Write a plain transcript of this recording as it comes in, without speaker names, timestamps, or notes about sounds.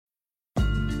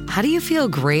How do you feel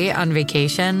great on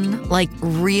vacation? Like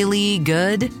really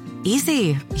good?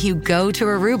 Easy. You go to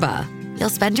Aruba. You'll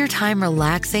spend your time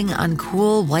relaxing on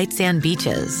cool white sand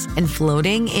beaches and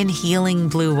floating in healing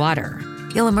blue water.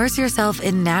 You'll immerse yourself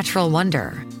in natural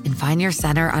wonder and find your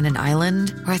center on an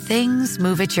island where things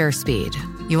move at your speed.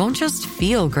 You won't just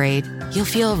feel great, you'll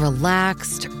feel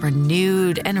relaxed,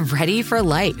 renewed, and ready for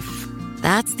life.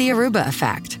 That's the Aruba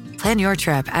effect. Plan your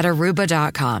trip at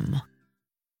Aruba.com.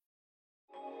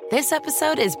 This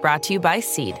episode is brought to you by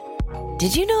Seed.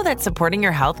 Did you know that supporting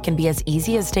your health can be as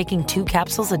easy as taking 2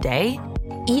 capsules a day?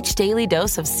 Each daily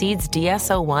dose of Seed's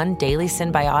DS-01 Daily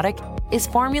Synbiotic is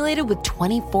formulated with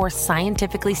 24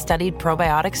 scientifically studied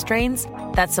probiotic strains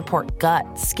that support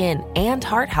gut, skin, and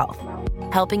heart health,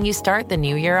 helping you start the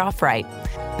new year off right.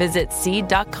 Visit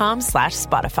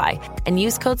seed.com/Spotify and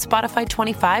use code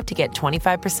Spotify25 to get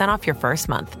 25% off your first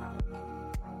month.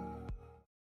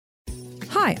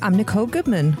 Hi, I'm Nicole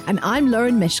Goodman. And I'm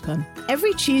Lauren Mishkon.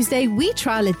 Every Tuesday, we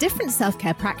trial a different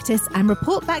self-care practice and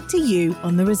report back to you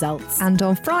on the results. And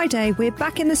on Friday, we're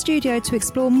back in the studio to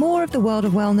explore more of the world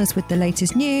of wellness with the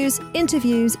latest news,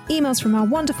 interviews, emails from our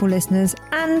wonderful listeners,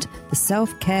 and the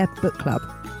Self-Care Book Club.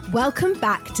 Welcome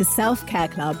back to Self-Care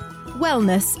Club.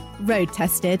 Wellness,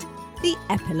 road-tested, the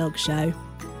Epilogue Show.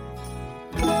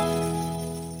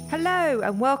 Hello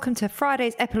and welcome to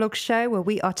Friday's Epilogue Show, where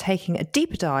we are taking a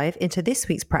deeper dive into this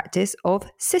week's practice of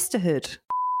sisterhood.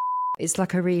 It's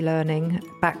like a relearning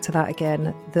back to that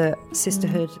again, that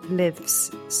sisterhood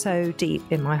lives so deep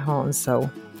in my heart and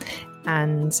soul,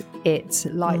 and it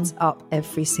lights up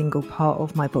every single part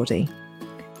of my body,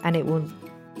 and it will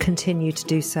continue to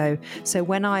do so. So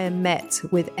when I am met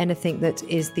with anything that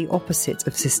is the opposite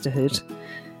of sisterhood,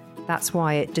 that's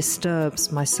why it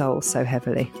disturbs my soul so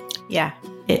heavily. Yeah.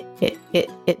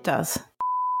 It does.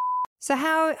 So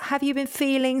how have you been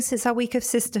feeling since our week of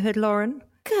sisterhood, Lauren?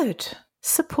 Good.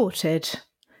 Supported,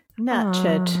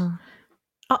 nurtured,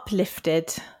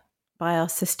 uplifted by our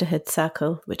sisterhood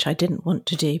circle, which I didn't want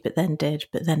to do, but then did,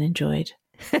 but then enjoyed.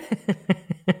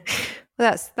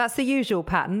 Well, that's the usual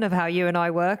pattern of how you and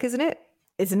I work, isn't it?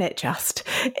 Isn't it just?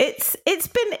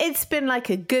 It's been like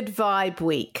a good vibe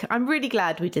week. I'm really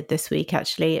glad we did this week,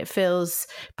 actually. It feels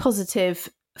positive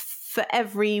for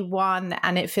everyone,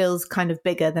 and it feels kind of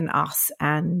bigger than us,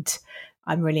 and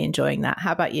I'm really enjoying that.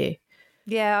 How about you?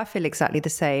 Yeah, I feel exactly the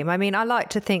same. I mean, I like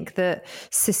to think that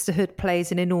sisterhood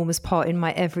plays an enormous part in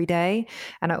my everyday,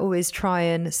 and I always try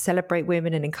and celebrate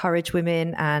women and encourage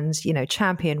women and, you know,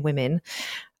 champion women.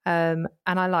 And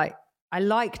I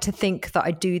like to think that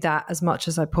I do that as much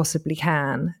as I possibly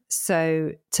can.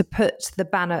 So to put the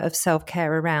banner of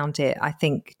self-care around it, I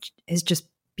think is just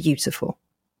beautiful.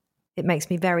 It makes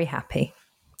me very happy.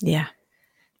 Yeah,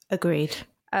 agreed.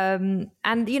 And,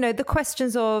 you know, the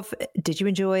questions of, did you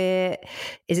enjoy it?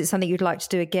 Is it something you'd like to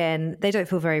do again? They don't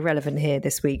feel very relevant here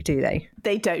this week, do they?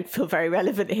 They don't feel very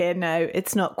relevant here, no.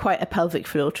 It's not quite a pelvic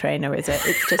floor trainer, is it?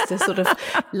 It's just a sort of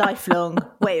lifelong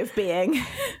way of being.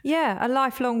 Yeah, a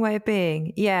lifelong way of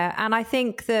being. Yeah. And I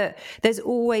think that there's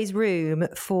always room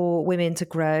for women to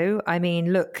grow. I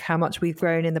mean, look how much we've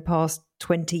grown in the past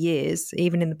 20 years,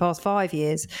 even in the past 5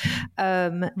 years.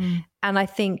 And I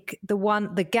think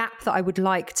the gap that I would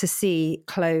like to see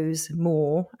close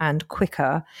more and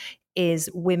quicker is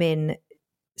women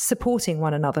supporting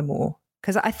one another more.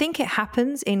 Because I think it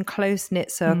happens in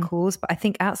close-knit circles, but I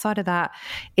think outside of that,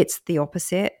 it's the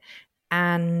opposite.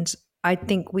 And I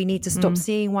think we need to stop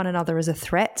seeing one another as a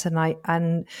threat.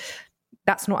 And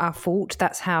that's not our fault.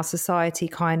 That's how society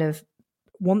kind of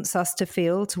wants us to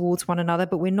feel towards one another,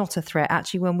 but we're not a threat.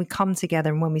 Actually, when we come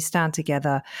together and when we stand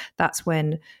together, that's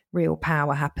when real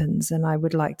power happens. And I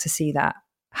would like to see that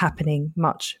happening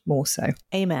much more so.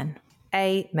 Amen.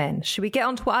 Amen. Should we get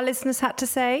on to what our listeners had to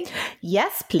say?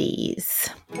 Yes,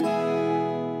 please.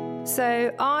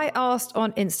 So I asked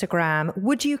on Instagram,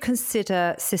 would you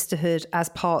consider sisterhood as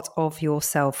part of your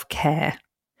self-care?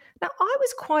 Now, I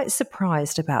was quite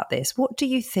surprised about this. What do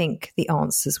you think the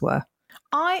answers were?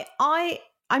 I'm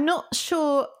not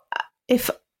sure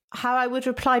how I would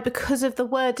reply because of the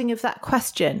wording of that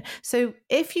question. So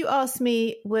if you ask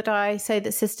me, would I say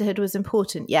that sisterhood was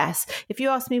important? Yes. If you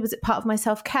ask me, was it part of my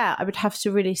self-care? I would have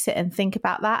to really sit and think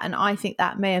about that. And I think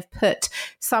that may have put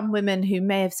some women who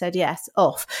may have said yes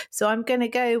off. So I'm going to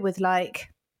go with like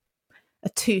a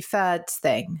 2/3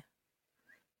 thing.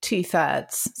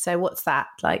 2/3. So what's that?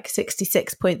 Like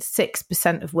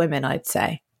 66.6% of women, I'd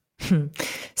say.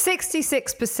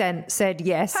 66% said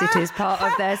yes, it is part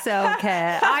of their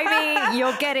self-care. I mean,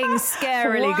 you're getting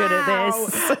scarily good at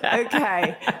this.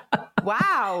 Okay.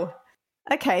 Wow.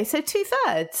 Okay, so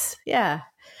 2/3. Yeah.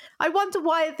 I wonder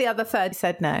why the other third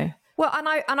said no. Well, and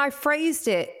I phrased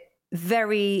it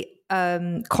very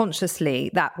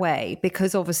consciously that way,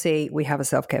 because obviously we have a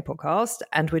self-care podcast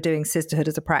and we're doing sisterhood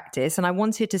as a practice, and I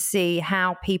wanted to see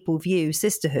how people view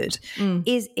sisterhood.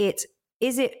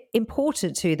 Is it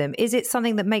important to them? Is it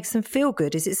something that makes them feel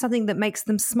good? Is it something that makes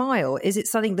them smile? Is it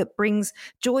something that brings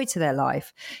joy to their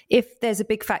life? If there's a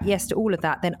big fat yes to all of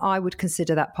that, then I would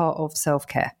consider that part of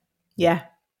self-care. Yeah.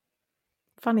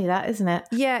 Funny that, isn't it?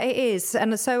 Yeah, it is.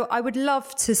 And so I would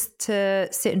love to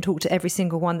sit and talk to every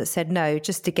single one that said no,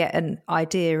 just to get an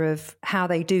idea of how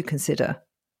they do consider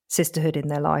sisterhood in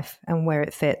their life and where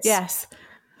it fits. Yes.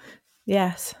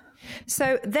 Yes.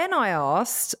 So then I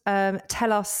asked,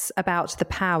 tell us about the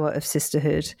power of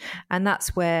sisterhood. And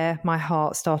that's where my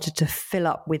heart started to fill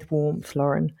up with warmth,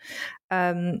 Lauren.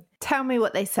 Tell me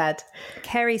what they said.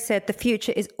 Kerry said, the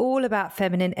future is all about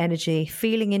feminine energy,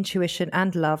 feeling, intuition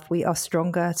and love. We are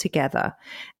stronger together.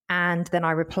 And then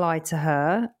I replied to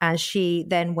her, and she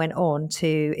then went on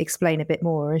to explain a bit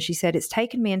more. And she said, it's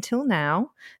taken me until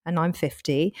now, and I'm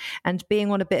 50, and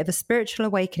being on a bit of a spiritual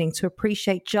awakening to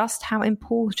appreciate just how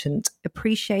important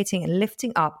appreciating and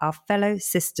lifting up our fellow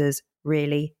sisters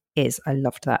really is. I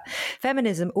loved that.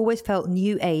 Feminism always felt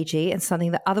new agey and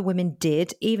something that other women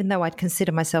did, even though I'd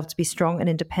consider myself to be strong and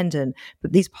independent.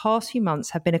 But these past few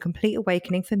months have been a complete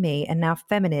awakening for me, and now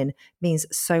feminine means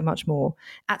so much more.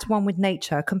 At one with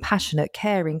nature, compassionate,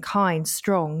 caring, kind,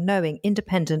 strong, knowing,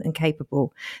 independent and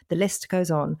capable. The list goes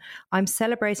on. I'm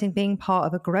celebrating being part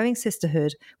of a growing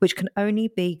sisterhood, which can only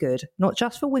be good, not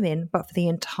just for women, but for the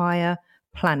entire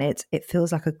planet. It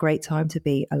feels like a great time to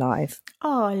be alive.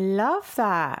 Oh, I love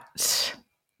that.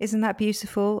 Isn't that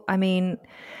beautiful? I mean,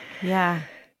 yeah,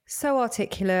 so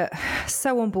articulate,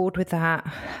 so on board with that.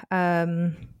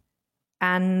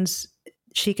 And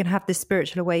she can have this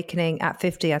spiritual awakening at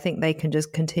 50. I think they can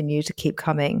just continue to keep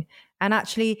coming. And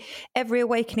actually, every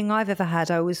awakening I've ever had,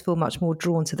 I always feel much more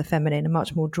drawn to the feminine and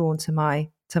much more drawn to my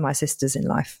sisters in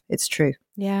life. It's true.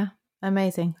 Yeah,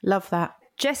 amazing. Love that.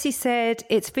 Jessie said,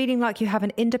 it's feeling like you have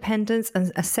an independence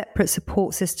and a separate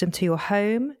support system to your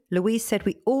home. Louise said,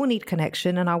 we all need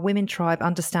connection and our women tribe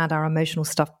understand our emotional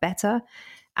stuff better.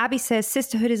 Abby says,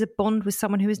 sisterhood is a bond with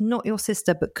someone who is not your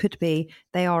sister but could be.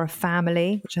 They are a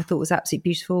family, which I thought was absolutely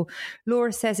beautiful.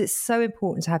 Laura says, it's so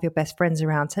important to have your best friends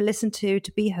around, to listen to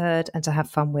be heard and to have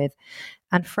fun with.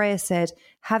 And Freya said,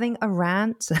 having a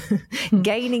rant,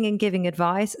 gaining and giving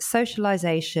advice,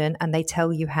 socialization, and they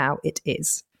tell you how it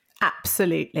is.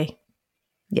 Absolutely.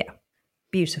 Yeah.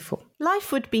 Beautiful.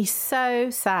 Life would be so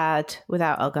sad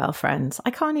without our girlfriends. I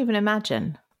can't even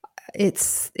imagine.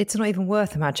 It's not even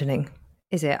worth imagining,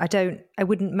 is it? I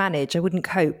wouldn't manage. I wouldn't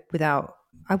cope without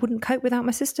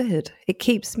my sisterhood. It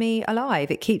keeps me alive.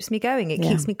 It keeps me going. It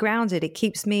keeps me grounded. It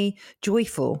keeps me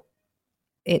joyful.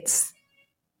 It's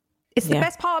the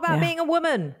best part about being a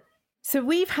woman. So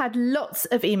we've had lots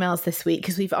of emails this week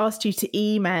because we've asked you to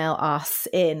email us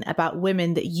in about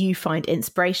women that you find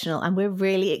inspirational. And we're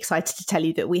really excited to tell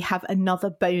you that we have another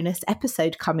bonus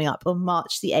episode coming up on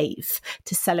March the 8th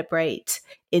to celebrate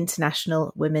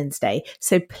International Women's Day.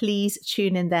 So please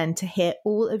tune in then to hear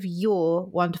all of your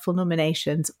wonderful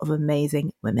nominations of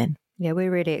amazing women. Yeah, we're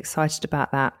really excited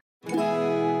about that.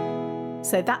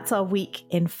 So that's our week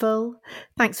in full.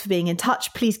 Thanks for being in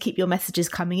touch. Please keep your messages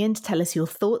coming in to tell us your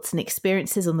thoughts and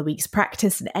experiences on the week's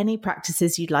practice and any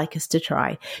practices you'd like us to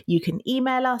try. You can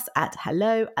email us at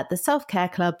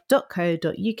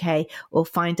hello@theselfcareclub.co.uk or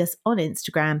find us on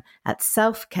Instagram at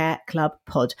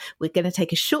selfcareclubpod. We're going to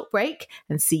take a short break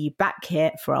and see you back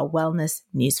here for our wellness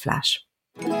newsflash.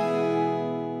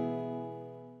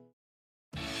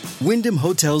 Wyndham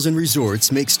Hotels and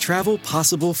Resorts makes travel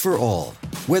possible for all.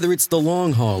 Whether it's the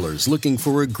long haulers looking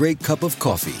for a great cup of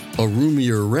coffee, a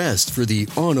roomier rest for the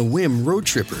on-a-whim road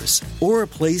trippers, or a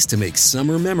place to make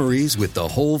summer memories with the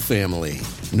whole family.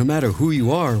 No matter who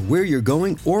you are, where you're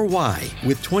going, or why,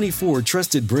 with 24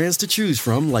 trusted brands to choose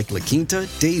from like La Quinta,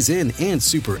 Days Inn, and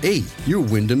Super 8, your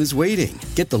Wyndham is waiting.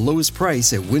 Get the lowest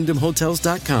price at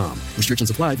wyndhamhotels.com.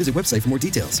 Restrictions apply. Visit website for more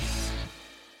details.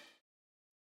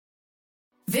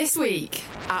 This week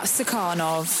at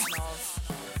Stakhanov.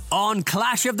 On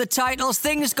Clash of the Titles,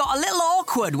 things got a little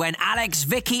awkward when Alex,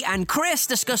 Vicky and Chris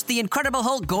discussed the Incredible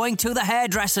Hulk going to the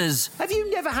hairdressers. Have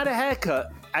you never had a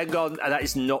haircut and gone, that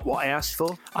is not what I asked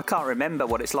for? I can't remember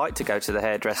what it's like to go to the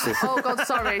hairdressers. Oh, God,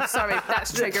 sorry.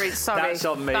 That's triggering. Sorry. That's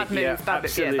on me. Bad move. Yeah, Bad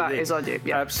absolutely. Yeah, that is on you.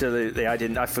 Yeah. Absolutely.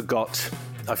 I forgot.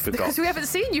 Because we haven't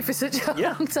seen you for such a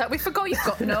long time. We forgot you've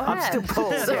got no hair. I'm still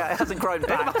bald. Yeah, it hasn't grown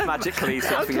back magically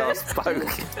since we last spoke.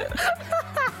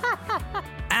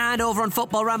 And over on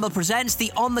Football Ramble Presents,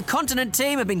 the On the Continent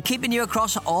team have been keeping you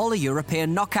across all the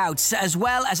European knockouts, as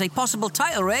well as a possible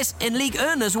title race in Ligue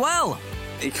 1 as well.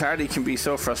 Icardi can be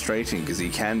so frustrating because he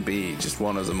can be just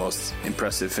one of the most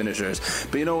impressive finishers.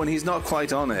 But you know, when he's not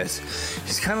quite on it,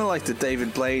 he's kind of like the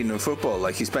David Blaine of football.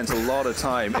 Like, he spends a lot of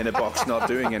time in a box not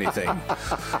doing anything.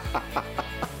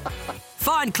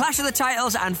 Find Clash of the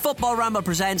Titles and Football Ramble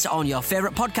Presents on your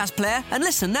favourite podcast player and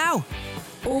listen now.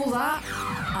 All that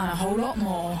and a whole lot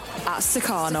more at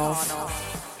Stakhanov.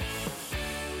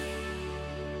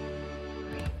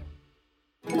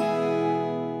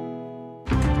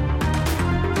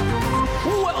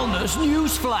 Wellness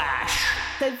News Flash.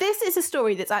 So this is a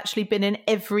story that's actually been in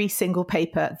every single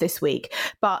paper this week,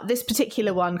 but this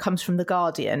particular one comes from The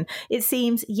Guardian. It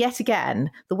seems, yet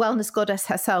again, the wellness goddess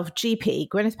herself, GP,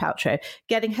 Gwyneth Paltrow,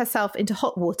 getting herself into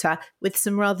hot water with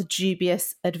some rather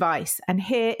dubious advice. And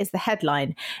here is the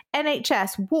headline.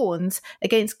 NHS warns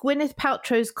against Gwyneth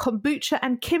Paltrow's kombucha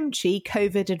and kimchi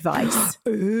COVID advice.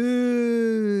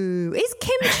 Ooh. Is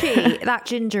kimchi that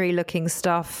gingery looking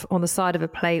stuff on the side of a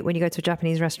plate when you go to a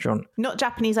Japanese restaurant? Not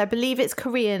Japanese. I believe it's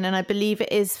Korean, and I believe it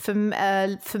is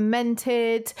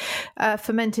fermented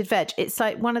veg. It's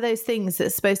like one of those things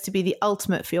that's supposed to be the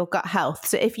ultimate for your gut health.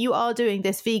 So if you are doing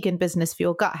this vegan business for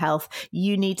your gut health,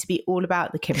 you need to be all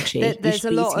about the kimchi.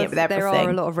 There are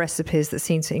a lot of recipes that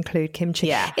seem to include kimchi.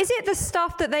 Yeah. Is it the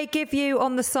stuff that they give you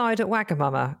on the side at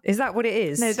Wagamama? Is that what it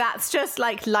is? No, that's just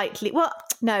like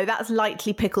that's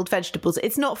lightly pickled vegetables.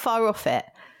 It's not far off it.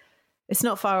 It's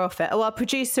not far off it. Oh, our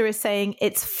producer is saying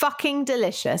it's fucking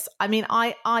delicious. I mean,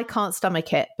 I can't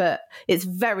stomach it, but it's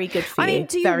very good for you. I mean,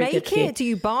 do you make it? Do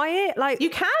you buy it? Like, you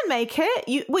can make it.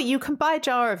 You can buy a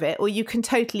jar of it, or you can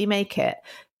totally make it.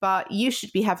 But you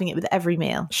should be having it with every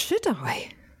meal. Should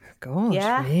I? God,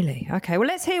 yeah. Really? Okay, well,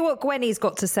 let's hear what Gwenny's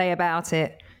got to say about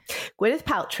it. Gwyneth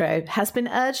Paltrow has been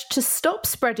urged to stop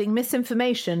spreading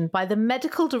misinformation by the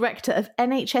medical director of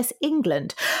NHS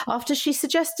England after she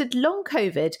suggested long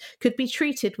COVID could be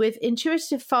treated with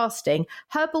intuitive fasting,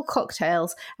 herbal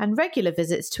cocktails, and regular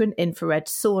visits to an infrared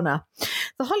sauna.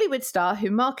 The Hollywood star,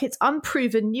 who markets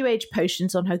unproven New Age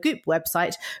potions on her Goop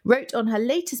website, wrote on her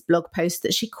latest blog post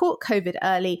that she caught COVID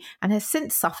early and has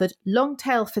since suffered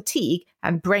long-tail fatigue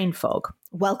and brain fog.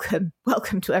 Welcome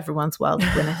to everyone's world,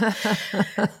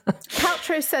 Gwyneth.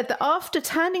 Paltrow said that after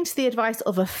turning to the advice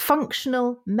of a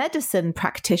functional medicine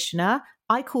practitioner,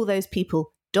 I call those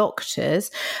people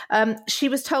doctors, she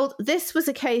was told this was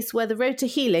a case where the road to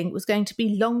healing was going to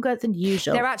be longer than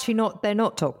usual. They're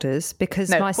not doctors, because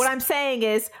what I'm saying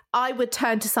is I would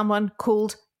turn to someone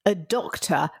called a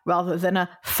doctor rather than a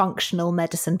functional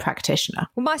medicine practitioner.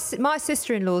 Well, my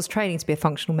sister-in-law's training to be a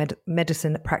functional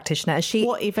medicine practitioner. And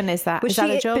what even is that? Is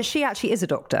that a job? But she actually is a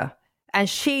doctor. And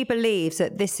she believes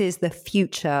that this is the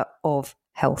future of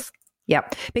health. Yeah,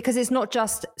 because it's not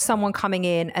just someone coming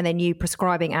in and then you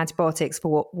prescribing antibiotics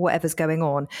for whatever's going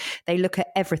on. They look at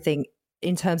everything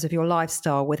in terms of your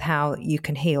lifestyle with how you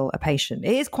can heal a patient.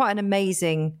 It is quite an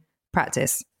amazing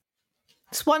practice.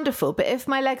 It's wonderful, but if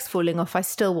my leg's falling off, I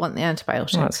still want the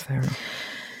antibiotics. Oh, that's fair enough.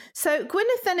 So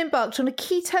Gwyneth then embarked on a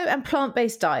keto and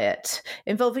plant-based diet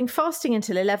involving fasting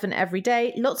until 11 every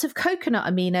day, lots of coconut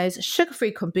aminos,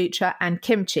 sugar-free kombucha and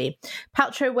kimchi.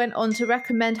 Paltrow went on to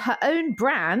recommend her own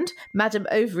brand, Madame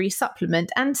Ovary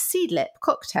supplement, and Seedlip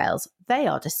cocktails. They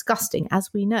are disgusting, as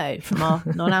we know from our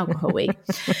non-alcohol week.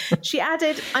 She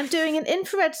added, I'm doing an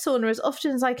infrared sauna as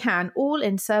often as I can, all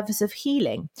in service of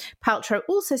healing. Paltrow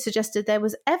also suggested there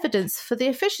was evidence for the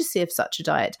efficacy of such a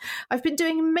diet. I've been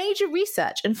doing major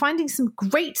research and finding some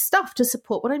great stuff to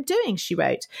support what I'm doing, she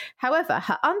wrote. However,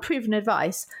 her unproven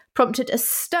advice prompted a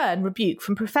stern rebuke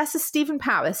from Professor Stephen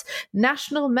Powis,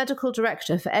 National Medical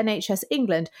Director for NHS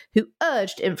England, who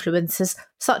urged influencers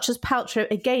such as Paltrow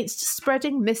against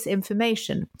spreading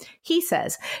misinformation. He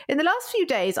says, in the last few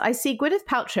days, I see Gwyneth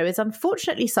Paltrow is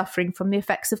unfortunately suffering from the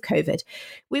effects of COVID.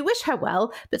 We wish her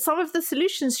well, but some of the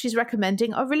solutions she's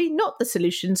recommending are really not the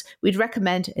solutions we'd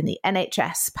recommend in the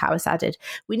NHS, Powis added.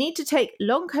 We need to take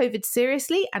long COVID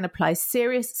seriously and apply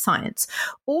serious science.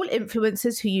 All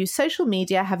influencers who use social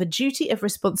media have a duty of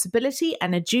responsibility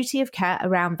and a duty of care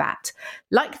around that.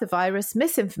 Like the virus,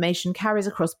 misinformation carries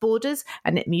across borders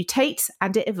and it mutates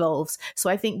and it evolves. So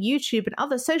I think YouTube and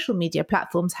other social media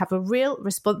platforms have a real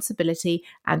responsibility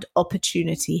and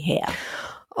opportunity here.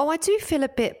 Oh, I do feel a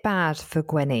bit bad for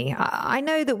Gwenny. I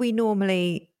know that we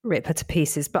normally rip her to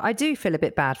pieces, but I do feel a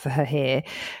bit bad for her here.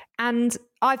 And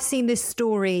I've seen this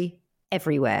story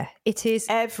everywhere. It is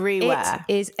everywhere.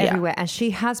 It is everywhere. And she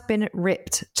has been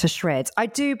ripped to shreds. I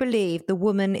do believe the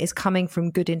woman is coming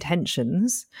from good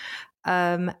intentions,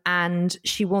 and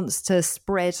she wants to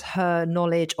spread her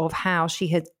knowledge of how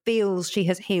feels she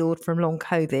has healed from long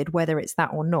COVID, whether it's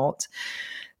that or not.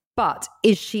 But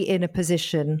is she in a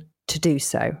position to do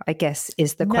so, I guess,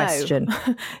 is the question.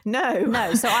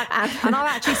 No. So I've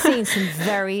actually seen some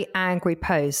very angry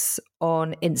posts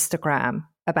on Instagram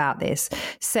about this,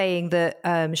 saying that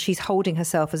she's holding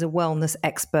herself as a wellness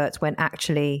expert when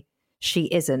actually she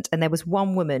isn't. And there was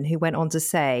one woman who went on to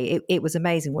say, it was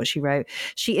amazing what she wrote.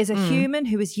 She is a human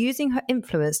who is using her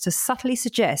influence to subtly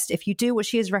suggest if you do what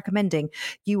she is recommending,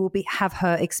 you will have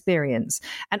her experience.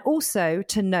 And also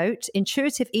to note,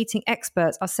 intuitive eating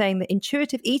experts are saying that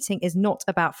intuitive eating is not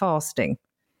about fasting.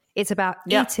 It's about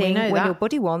eating when your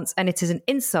body wants, and it is an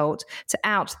insult to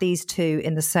out these two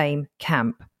in the same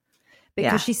camp.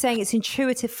 Because she's saying it's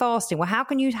intuitive fasting. Well, how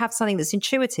can you have something that's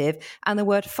intuitive and the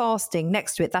word fasting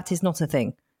next to it? That is not a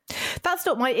thing. That's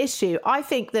not my issue. I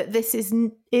think that this is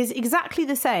exactly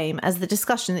the same as the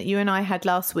discussion that you and I had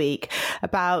last week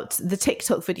about the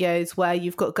TikTok videos where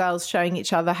you've got girls showing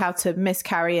each other how to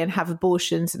miscarry and have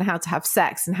abortions and how to have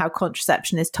sex and how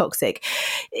contraception is toxic.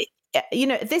 You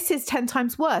know, this is 10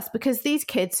 times worse because these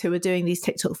kids who are doing these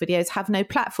TikTok videos have no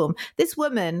platform. This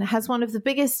woman has one of the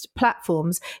biggest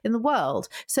platforms in the world.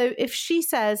 So if she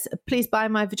says, please buy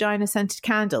my vagina scented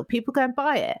candle, people go and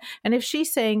buy it. And if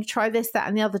she's saying, try this, that,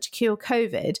 and the other to cure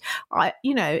COVID,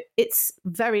 it's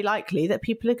very likely that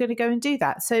people are going to go and do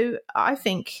that. So I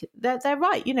think that they're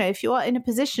right. You know, if you are in a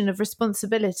position of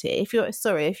responsibility, if you're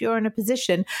in a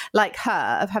position like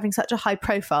her of having such a high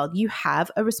profile, you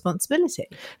have a responsibility.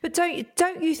 But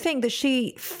don't you think that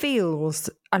she feels,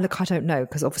 and look, I don't know,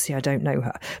 because obviously I don't know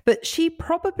her, but she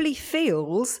probably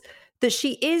feels that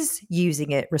she is using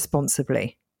it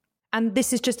responsibly. And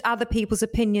this is just other people's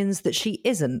opinions that she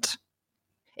isn't.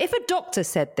 If a doctor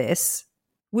said this,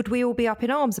 would we all be up in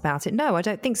arms about it? No, I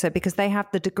don't think so, because they have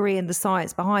the degree and the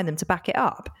science behind them to back it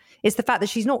up. It's the fact that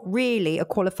she's not really a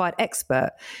qualified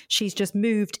expert. She's just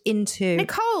moved into...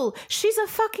 Nicole, she's a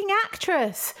fucking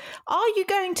actress. Are you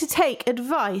going to take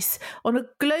advice on a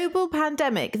global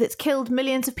pandemic that's killed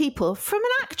millions of people from an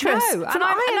actress? No, from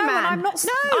I'm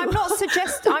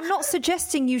not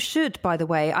suggesting you should, by the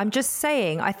way. I'm just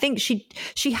saying I think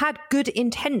she had good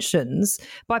intentions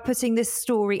by putting this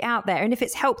story out there. And if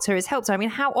it's helped her, it's helped her. I mean,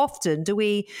 how often do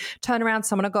we turn around to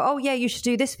someone and go, oh, yeah, you should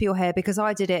do this for your hair because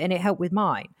I did it and it helped with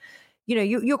mine? You know,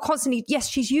 you're constantly, yes,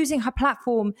 she's using her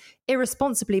platform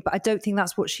irresponsibly, but I don't think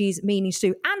that's what she's meaning to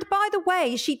do. And by the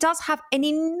way, she does have an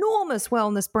enormous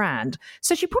wellness brand.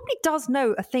 So she probably does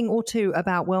know a thing or two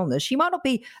about wellness. She might not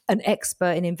be an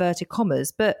expert in inverted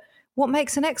commas, but what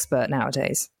makes an expert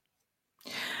nowadays?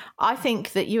 I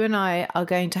think that you and I are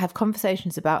going to have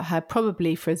conversations about her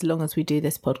probably for as long as we do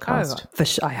this podcast.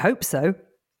 I hope so.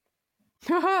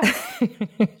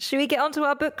 Should we get on to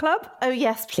our book club? Oh,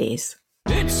 yes, please.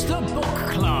 It's the book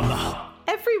club.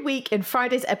 Every week in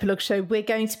Friday's Epilogue show, we're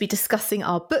going to be discussing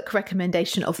our book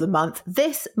recommendation of the month.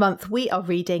 This month, we are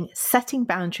reading Setting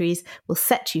Boundaries Will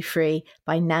Set You Free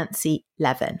by Nancy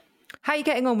Levin. How are you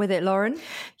getting on with it, Lauren?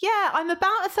 Yeah, I'm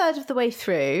about a third of the way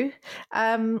through.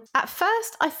 At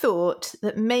first, I thought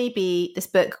that maybe this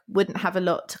book wouldn't have a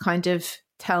lot to kind of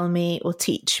tell me or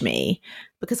teach me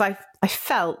because I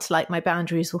felt like my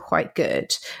boundaries were quite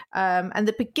good. And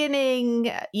the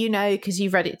beginning, you know, because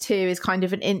you've read it too, is kind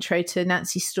of an intro to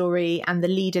Nancy's story and the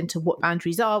lead into what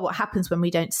boundaries are, what happens when we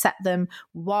don't set them,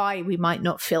 why we might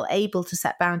not feel able to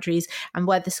set boundaries and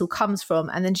where this all comes from.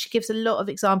 And then she gives a lot of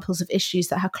examples of issues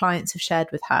that her clients have shared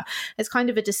with her. It's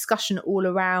kind of a discussion all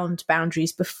around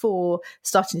boundaries before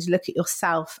starting to look at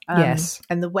yourself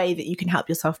and the way that you can help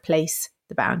yourself place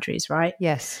the boundaries, right?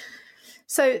 Yes.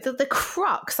 So the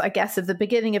crux, I guess, of the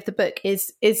beginning of the book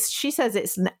is she says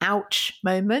it's an ouch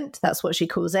moment. That's what she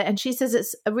calls it. And she says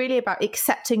it's really about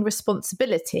accepting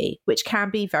responsibility, which can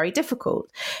be very difficult.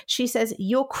 She says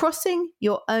you're crossing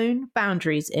your own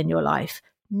boundaries in your life.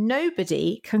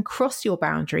 Nobody can cross your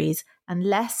boundaries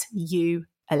unless you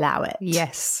allow it.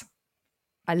 Yes.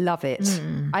 I love it.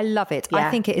 I love it. Yeah.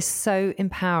 I think it is so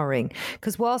empowering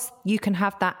because whilst you can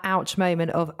have that ouch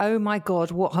moment of, oh my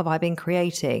God, what have I been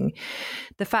creating?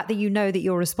 The fact that you know that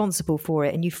you're responsible for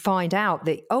it and you find out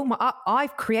that,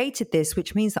 I've created this,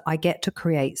 which means that I get to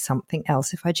create something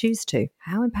else if I choose to.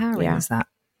 How empowering is that?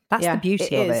 That's the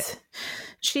beauty of it.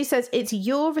 She says it's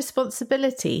your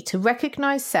responsibility to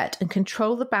recognize, set and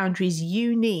control the boundaries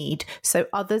you need so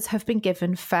others have been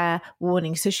given fair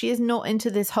warning. So she is not into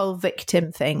this whole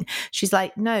victim thing. She's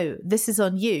like, no, this is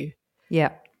on you.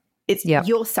 Yeah.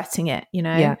 You're setting it, you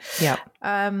know? Yeah. Yeah.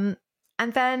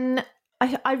 And then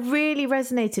I really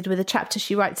resonated with a chapter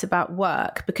she writes about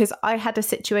work, because I had a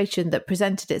situation that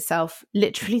presented itself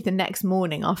literally the next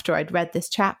morning after I'd read this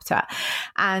chapter.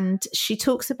 And she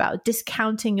talks about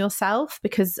discounting yourself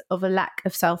because of a lack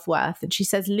of self-worth. And she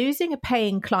says, losing a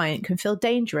paying client can feel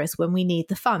dangerous when we need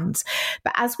the funds.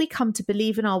 But as we come to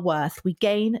believe in our worth, we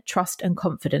gain trust and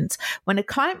confidence. When a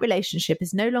client relationship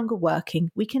is no longer working,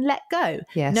 we can let go,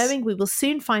 knowing we will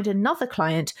soon find another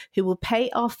client who will pay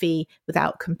our fee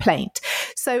without complaint.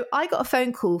 So I got a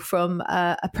phone call from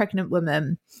a pregnant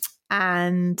woman,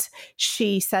 and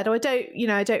she said, I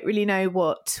don't really know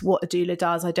what a doula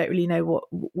does. I don't really know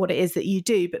what it is that you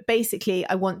do, but basically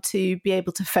I want to be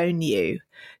able to phone you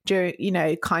during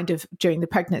the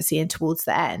pregnancy and towards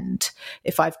the end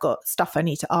if I've got stuff I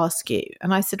need to ask you.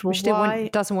 And I said, well, why?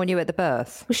 Doesn't want you at the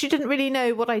birth. Well, she didn't really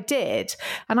know what I did.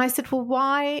 And I said, well,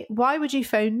 why would you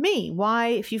phone me? Why,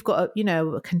 if you've got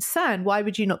a concern, why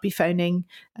would you not be phoning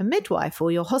a midwife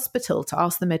or your hospital to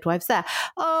ask the midwives there?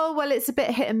 Oh, well, it's a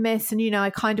bit hit and miss. And, I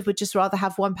kind of would just rather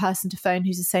have one person to phone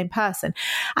who's the same person.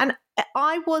 And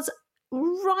I was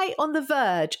right on the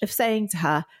verge of saying to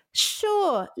her,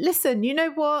 sure, listen, you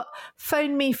know what?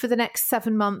 Phone me for the next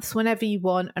 7 months whenever you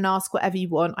want and ask whatever you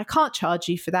want. I can't charge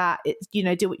you for that.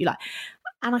 Do what you like.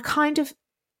 And I kind of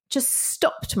just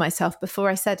stopped myself before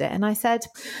I said it. And I said,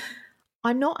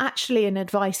 I'm not actually an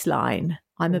advice line.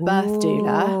 I'm a birth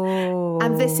doula,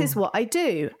 and this is what I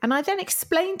do. And I then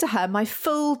explained to her my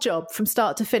full job from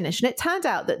start to finish. And it turned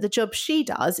out that the job she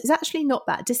does is actually not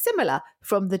that dissimilar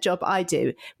from the job I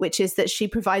do, which is that she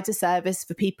provides a service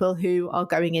for people who are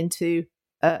going into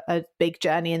a big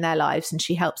journey in their lives, and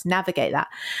she helps navigate that.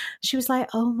 She was like,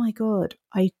 oh my God,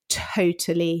 I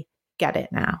totally get it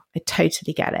now. I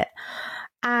totally get it.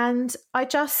 And I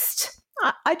just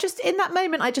in that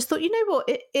moment, I just thought, you know what,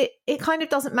 it kind of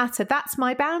doesn't matter. That's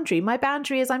my boundary. My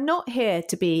boundary is I'm not here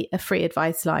to be a free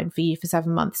advice line for you for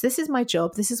 7 months. This is my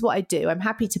job. This is what I do. I'm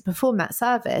happy to perform that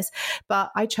service, but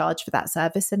I charge for that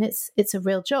service, and it's a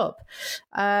real job.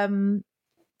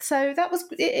 So that was,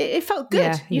 it felt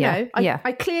good.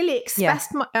 I clearly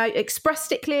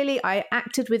expressed it clearly. I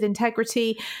acted with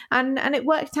integrity, and it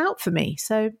worked out for me.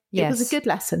 So it was a good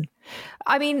lesson.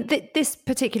 I mean, this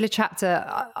particular chapter,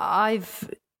 I've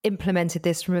implemented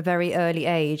this from a very early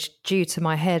age due to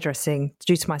my hairdressing,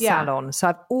 due to my salon. So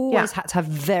I've always had to have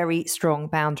very strong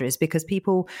boundaries, because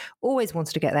people always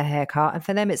wanted to get their hair cut, and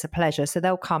for them it's a pleasure. So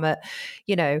they'll come at,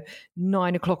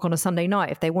 9 o'clock on a Sunday night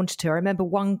if they wanted to. I remember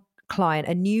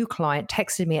a new client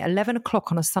texted me at 11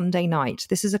 o'clock on a Sunday night.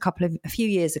 This is a few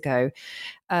years ago.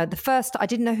 The first, I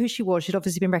didn't know who she was. She'd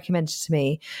obviously been recommended to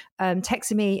me.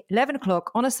 Texted me 11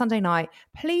 o'clock on a Sunday night.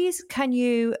 Please, can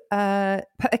you put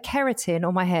a keratin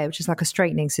on my hair, which is like a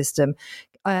straightening system,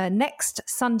 next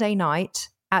Sunday night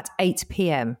at 8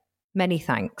 p.m. Many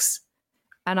thanks.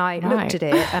 And I looked at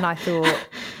it and I thought,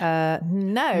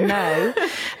 no.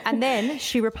 And then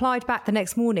she replied back the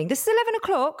next morning. This is 11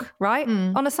 o'clock, right?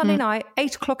 On a Sunday night,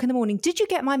 8 o'clock in the morning. Did you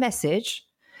get my message?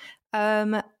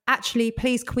 Actually,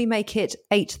 please, can we make it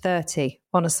 8:30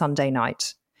 on a Sunday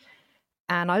night?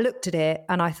 And I looked at it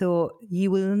and I thought,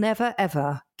 you will never,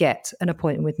 ever get an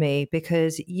appointment with me,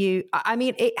 because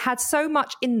it had so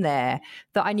much in there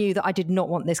that I knew that I did not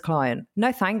want this client.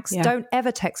 No, thanks. Yeah. Don't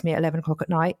ever text me at 11 o'clock at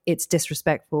night. It's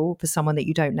disrespectful for someone that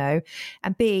you don't know.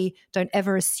 And B, don't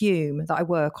ever assume that I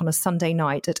work on a Sunday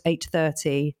night at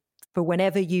 8:30 for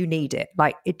whenever you need it.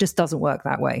 Like, it just doesn't work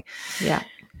that way. Yeah.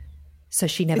 So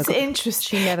she never got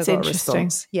a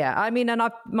response. Yeah, I mean, and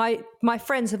my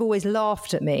friends have always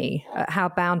laughed at me at how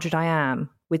boundaried I am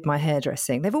with my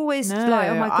hairdressing. They've always oh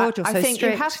my God, you're so strict. I think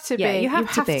you have to be. Yeah, you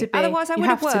have to be. Otherwise, I would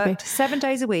have worked 7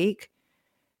 days a week,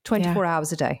 24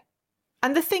 hours a day.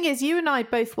 And the thing is, you and I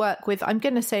both work with, I'm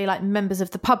going to say, like, members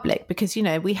of the public, because,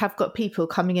 we have got people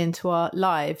coming into our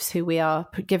lives who we are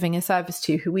giving a service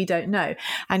to who we don't know.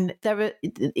 And there are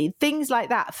things like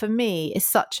that, for me, is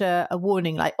such a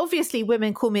warning. Like, obviously,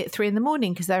 women call me at 3 a.m.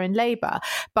 because they're in labour.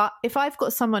 But if I've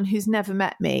got someone who's never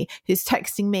met me, who's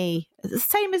texting me, the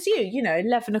same as you,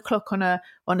 11 o'clock on a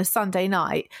Sunday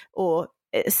night, or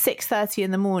 6:30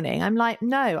 in the morning, I'm like,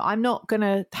 no, I'm not going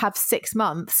to have 6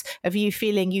 months of you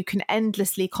feeling you can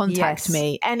endlessly contact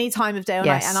me any time of day or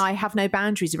night, and I have no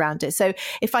boundaries around it. So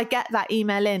if I get that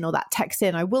email in or that text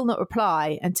in, I will not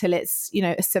reply until it's,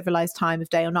 a civilized time of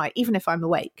day or night, even if I'm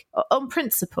awake, on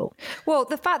principle. Well,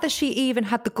 the fact that she even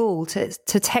had the gall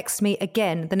to text me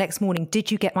again the next morning,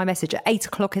 did you get my message at 8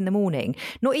 o'clock in the morning?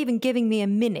 Not even giving me a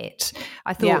minute.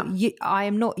 I thought,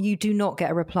 you do not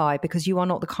get a reply, because you are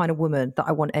not the kind of woman that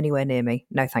I want anywhere near me.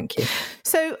 No, thank you.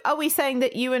 So are we saying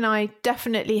that you and I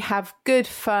definitely have good,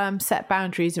 firm, set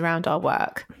boundaries around our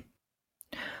work?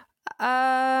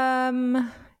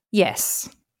 Yes.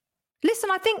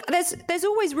 Listen, I think there's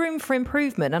always room for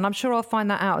improvement, and I'm sure I'll find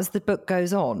that out as the book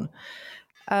goes on.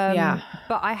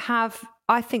 But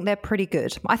I think they're pretty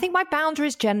good. I think my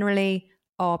boundaries generally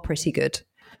are pretty good.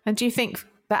 And do you think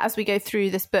that as we go through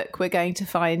this book, we're going to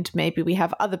find maybe we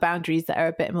have other boundaries that are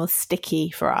a bit more sticky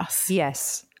for us?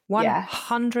 Yes,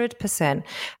 100%. And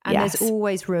there's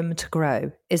always room to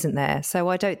grow, isn't there? So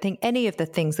I don't think any of the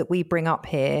things that we bring up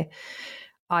here,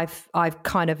 I've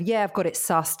kind of, I've got it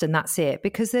sussed and that's it.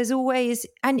 Because there's always,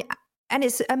 and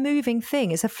it's a moving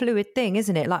thing. It's a fluid thing,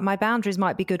 isn't it? Like my boundaries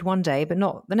might be good one day, but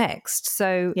not the next.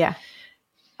 So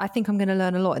I think I'm going to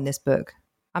learn a lot in this book.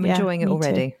 I'm enjoying it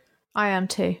already. Too. I am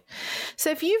too.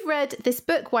 So if you've read this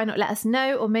book, why not let us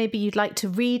know? Or maybe you'd like to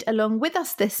read along with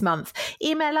us this month.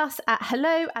 Email us at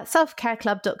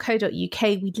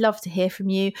hello@selfcareclub.co.uk. We'd love to hear from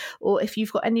you. Or if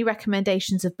you've got any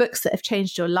recommendations of books that have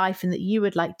changed your life and that you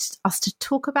would like us to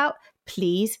talk about,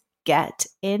 please get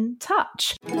in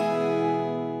touch.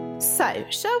 So,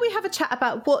 shall we have a chat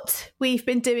about what we've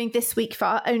been doing this week for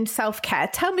our own self-care?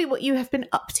 Tell me what you have been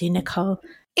up to, Nicole.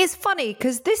 It's funny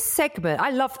because this segment,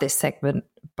 I love this segment,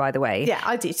 by the way. Yeah,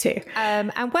 I do too.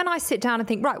 And when I sit down and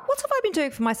think, right, what have I been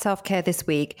doing for my self-care this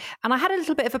week? And I had a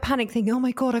little bit of a panic thinking, oh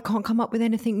my God, I can't come up with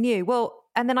anything new. Well,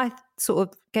 and then I sort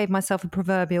of gave myself a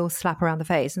proverbial slap around the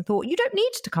face and thought, you don't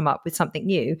need to come up with something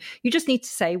new. You just need to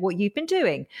say what you've been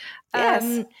doing.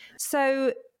 Yes.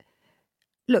 So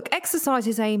look, exercise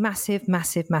is a massive,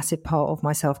 massive, massive part of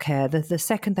my self-care. The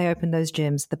second they open those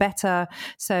gyms, the better.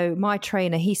 So my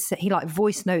trainer, he like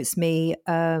voice notes me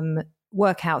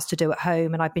workouts to do at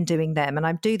home, and I've been doing them, and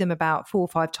I do them about 4 or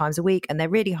 5 times a week, and they're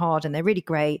really hard and they're really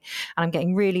great. And I'm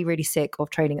getting really, really sick of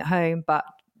training at home, but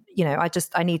you know,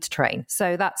 I need to train.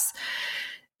 So that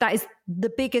is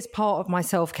the biggest part of my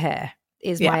self-care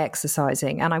is my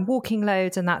exercising, and I'm walking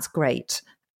loads, and that's great.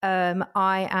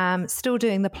 I am still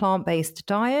doing the plant-based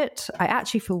diet. I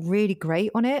actually feel really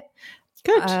great on it.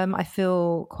 Good. I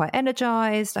feel quite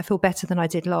energized. I feel better than I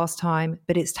did last time,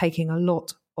 but it's taking a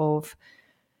lot of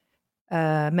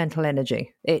mental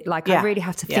energy. I really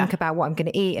have to think about what I'm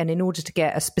going to eat, and in order to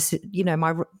get a specific,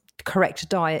 my correct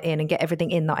diet in and get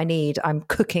everything in that I need, I'm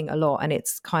cooking a lot, and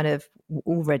it's kind of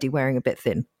already wearing a bit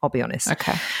thin, I'll be honest.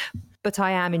 Okay. But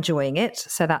I am enjoying it.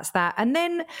 So that's that. And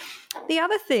then the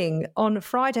other thing, on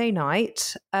Friday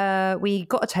night, we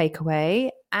got a takeaway,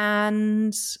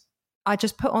 and I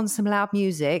just put on some loud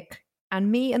music,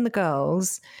 and me and the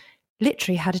girls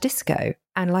literally had a disco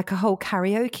and like a whole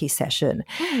karaoke session.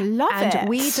 I love it. And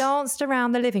we danced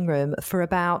around the living room for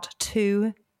about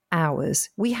 2 hours.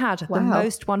 We had the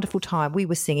most wonderful time. We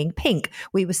were singing Pink.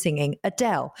 We were singing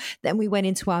Adele. Then we went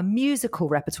into our musical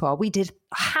repertoire. We did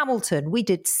Hamilton. We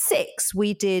did Six.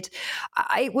 We did,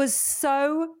 it was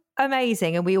so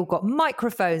amazing. And we all got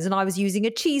microphones, and I was using a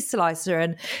cheese slicer,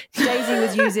 and Daisy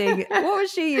was using, what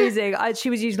was she using? She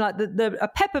was using like a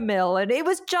pepper mill, and it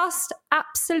was just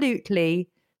absolutely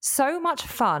so much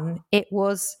fun. It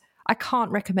was, I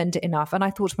can't recommend it enough. And I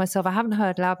thought to myself, I haven't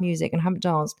heard loud music and haven't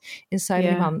danced in so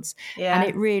many months. Yeah.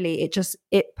 And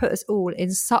it put us all in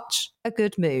such a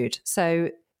good mood. So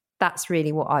that's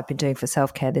really what I've been doing for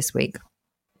self-care this week.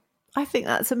 I think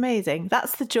that's amazing.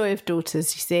 That's the joy of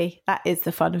daughters, you see. That is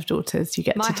the fun of daughters. You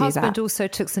get to do that. My husband also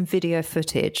took some video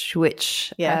footage,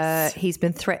 which he's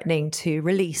been threatening to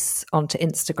release onto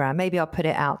Instagram. Maybe I'll put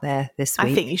it out there this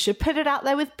week. I think you should put it out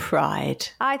there with pride.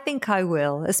 I think I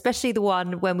will, especially the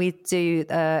one when we do...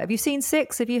 have you seen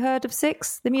Six? Have you heard of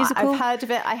Six, the musical? I've heard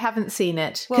of it. I haven't seen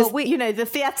it. Well, the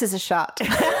theatres are shut.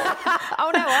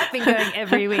 Oh, no, I've been going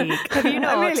every week. Have you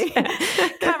not? Really?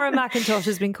 Cameron McIntosh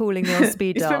has been calling me on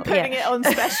speed dial. Putting it on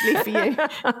specially for you.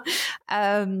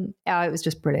 It was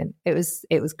just brilliant. It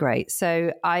was great.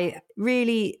 So I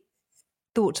really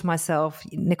thought to myself,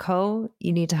 Nicole,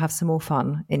 you need to have some more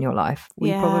fun in your life.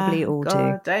 We probably all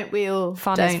do. Don't we all?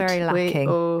 Fun is very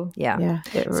lacking. Yeah.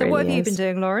 So what have you been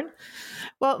doing, Lauren?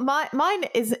 Well, mine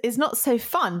is not so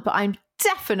fun, but I'm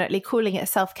definitely calling it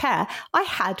self-care. I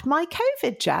had my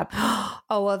COVID jab. Oh,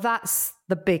 well, that's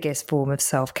the biggest form of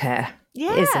self-care.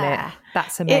 Yeah. Isn't it?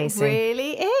 That's amazing. It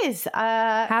really is.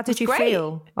 How did you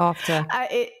feel after?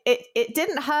 It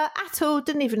didn't hurt at all.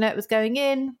 Didn't even know it was going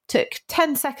in. Took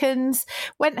 10 seconds,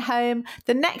 went home.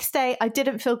 The next day, I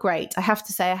didn't feel great. I have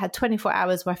to say, I had 24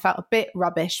 hours where I felt a bit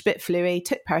rubbish, a bit fluey,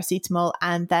 took paracetamol,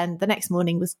 and then the next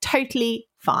morning was totally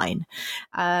fine.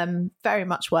 Very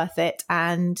much worth it.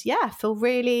 And yeah, I feel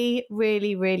really,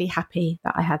 really, really happy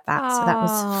that I had that. So that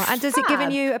was and does it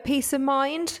given you a peace of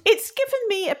mind? It's given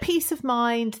me a peace of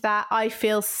mind that I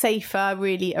feel safer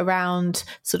really around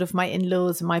sort of my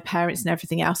in-laws and my parents and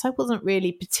everything else. I wasn't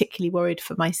really particularly worried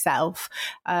for myself,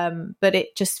 but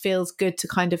it just feels good to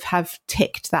kind of have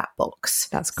ticked that box.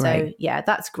 That's great. So yeah,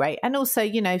 that's great. And also,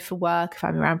 you know, for work, if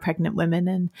I'm around pregnant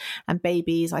women and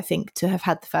babies, I think to have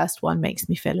had the first one makes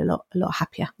me feel a lot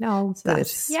happier. Oh, so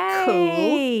that's cool.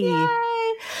 Yay.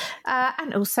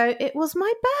 And also, it was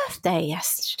my birthday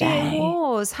yesterday. It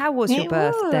was. How was your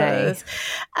birthday?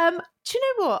 Do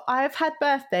you know what? I've had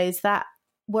birthdays that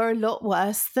were a lot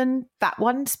worse than that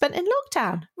one spent in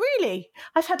lockdown. Really.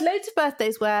 I've had loads of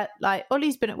birthdays where, like,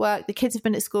 Ollie's been at work, the kids have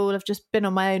been at school, I've just been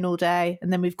on my own all day,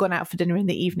 and then we've gone out for dinner in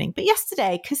the evening. But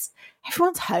yesterday, because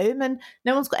everyone's home and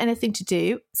no one's got anything to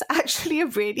do, it's actually a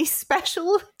really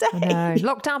special day. I know.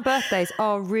 Lockdown birthdays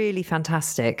are really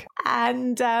fantastic.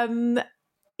 And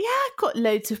yeah, I got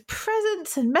loads of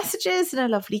presents and messages and a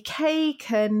lovely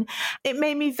cake, and it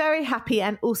made me very happy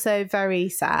and also very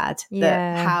sad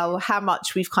that how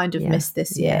much we've kind of missed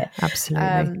this year. Yeah,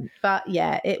 absolutely. But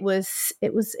yeah, it was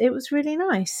really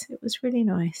nice. It was really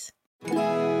nice.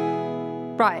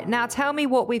 Right, now tell me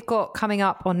what we've got coming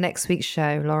up on next week's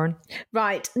show, Lauren.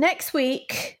 Right, next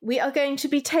week we are going to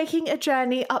be taking a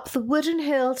journey up the wooden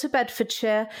hill to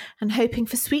Bedfordshire and hoping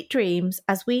for sweet dreams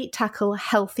as we tackle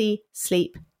healthy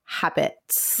sleep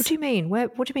habits. What do you mean?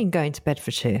 What do you mean going to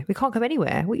Bedfordshire? We can't go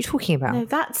anywhere. What are you talking about? No,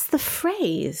 that's the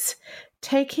phrase.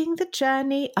 Taking the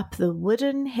journey up the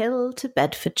wooden hill to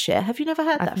Bedfordshire. Have you never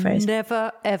heard that phrase?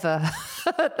 Never, ever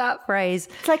heard that phrase.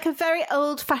 It's like a very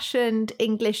old-fashioned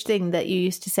English thing that you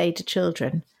used to say to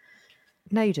children.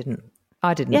 No, you didn't.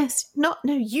 I didn't. Yes, no,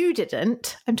 you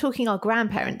didn't. I'm talking our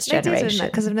grandparents' generation.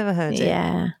 Because I've never heard it.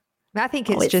 Yeah. I think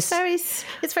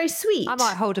it's very sweet. I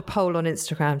might hold a poll on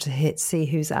Instagram to see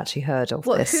who's actually heard of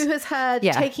this. Who has heard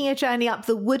taking a journey up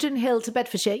the wooden hill to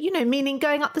Bedfordshire? You know, meaning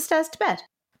going up the stairs to bed.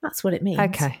 That's what it means.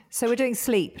 Okay, so we're doing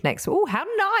sleep next. Oh, how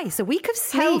nice. A week of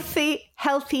sleep.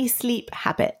 Healthy sleep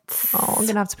habits. Oh, I'm going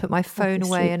to have to put my phone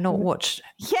away and not watch.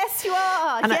 Yes, you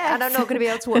are. And I'm not going to be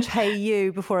able to watch Hey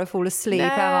You before I fall asleep, am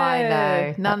I?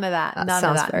 No. None of that. That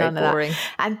sounds very boring.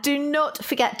 And do not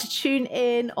forget to tune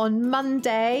in on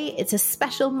Monday. It's a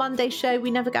special Monday show. We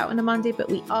never go out on a Monday, but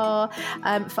we are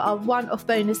for our one-off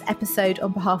bonus episode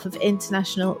on behalf of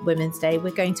International Women's Day. We're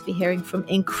going to be hearing from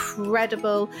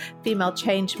incredible female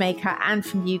change maker and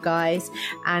from you guys,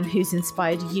 and who's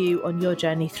inspired you on your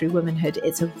journey through womanhood.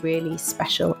 It's a really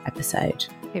special episode.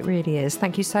 It really is.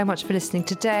 Thank you so much for listening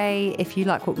today. If you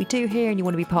like what we do here and you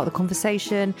want to be part of the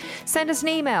conversation, send us an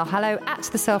email,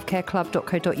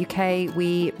 hello@theselfcareclub.co.uk.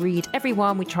 We read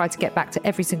everyone. We try to get back to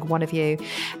every single one of you.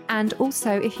 And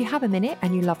also, if you have a minute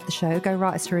and you love the show, go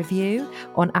write us a review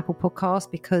on Apple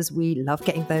Podcasts, because we love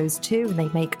getting those too and they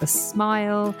make us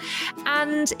smile.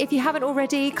 And if you haven't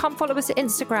already, come follow us at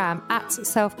Instagram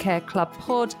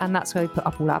 @selfcareclubpod, and that's where we put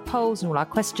up all our polls and all our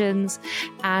questions,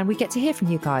 and we get to hear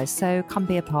from you guys. So come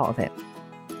be a part of it.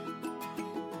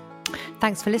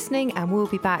 Thanks for listening, and we'll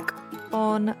be back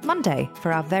on Monday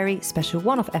for our very special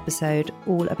one-off episode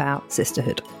all about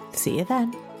sisterhood. See you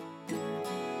then.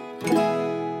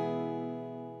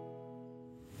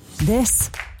 This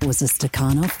was a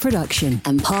Stakhanov production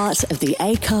and part of the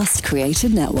Acast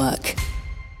Creative Network.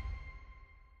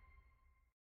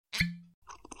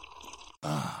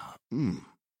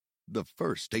 The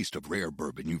first taste of rare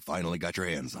bourbon you finally got your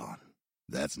hands on.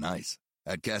 That's nice.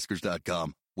 At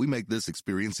Caskers.com, we make this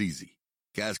experience easy.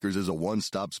 Caskers is a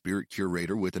one-stop spirit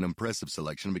curator with an impressive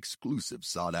selection of exclusive,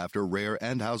 sought-after, rare,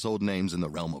 and household names in the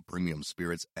realm of premium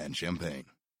spirits and champagne.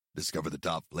 Discover the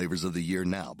top flavors of the year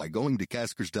now by going to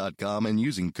Caskers.com and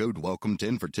using code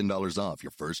WELCOME10 for $10 off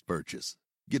your first purchase.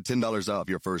 Get $10 off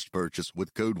your first purchase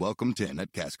with code WELCOME10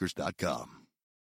 at Caskers.com.